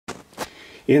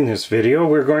In this video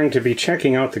we're going to be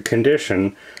checking out the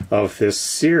condition of this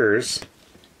Sears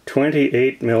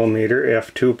 28mm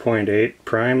f2.8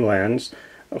 prime lens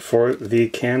for the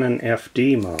Canon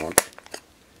FD mount.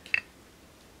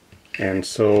 And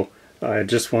so I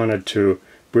just wanted to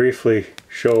briefly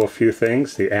show a few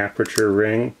things. The aperture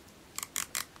ring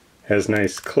has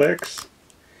nice clicks,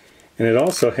 and it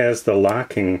also has the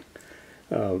locking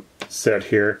set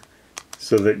here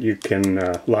so that you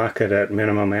can lock it at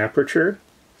minimum aperture,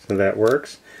 so that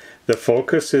works. The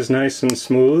focus is nice and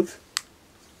smooth,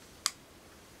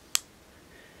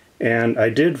 and I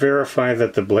did verify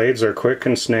that the blades are quick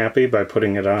and snappy by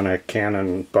putting it on a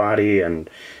Canon body and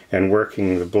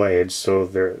working the blades, so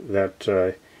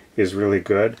that is really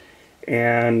good.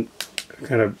 And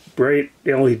kind of bright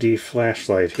LED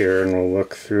flashlight here, and we'll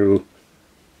look through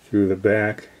the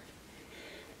back.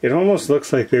 It almost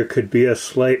looks like there could be a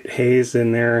slight haze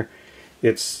in there.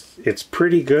 It's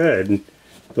pretty good,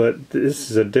 but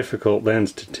this is a difficult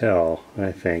lens to tell,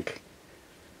 I think.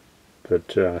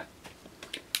 But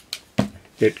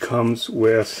it comes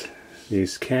with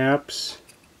these caps.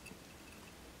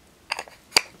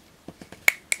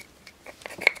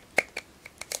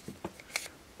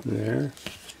 There.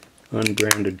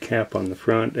 Unbranded cap on the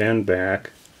front and back.